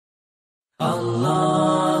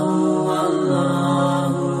Allahu,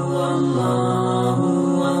 Allahu,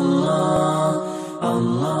 Allahu, Allah,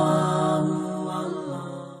 Allahu,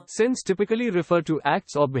 Allah. Sins typically refer to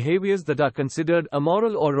acts or behaviors that are considered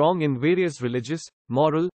immoral or wrong in various religious,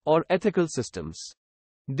 moral, or ethical systems.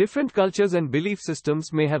 Different cultures and belief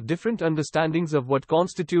systems may have different understandings of what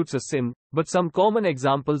constitutes a sin, but some common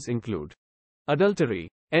examples include adultery,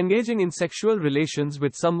 engaging in sexual relations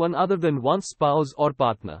with someone other than one's spouse or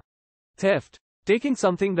partner; theft, taking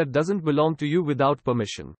something that doesn't belong to you without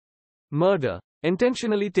permission; murder,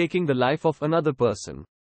 intentionally taking the life of another person;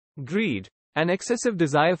 greed, an excessive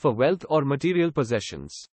desire for wealth or material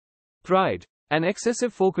possessions; pride, an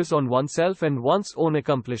excessive focus on oneself and one's own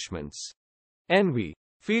accomplishments; envy,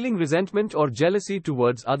 feeling resentment or jealousy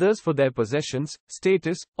towards others for their possessions,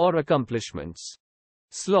 status, or accomplishments;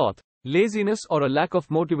 sloth, laziness or a lack of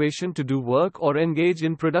motivation to do work or engage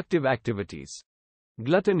in productive activities;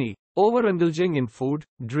 gluttony, overindulging in food,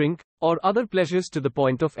 drink, or other pleasures to the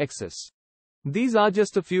point of excess. These are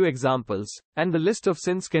just a few examples, and the list of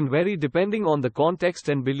sins can vary depending on the context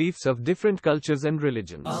and beliefs of different cultures and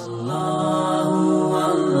religions. Allahu,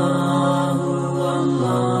 Allahu, Allah.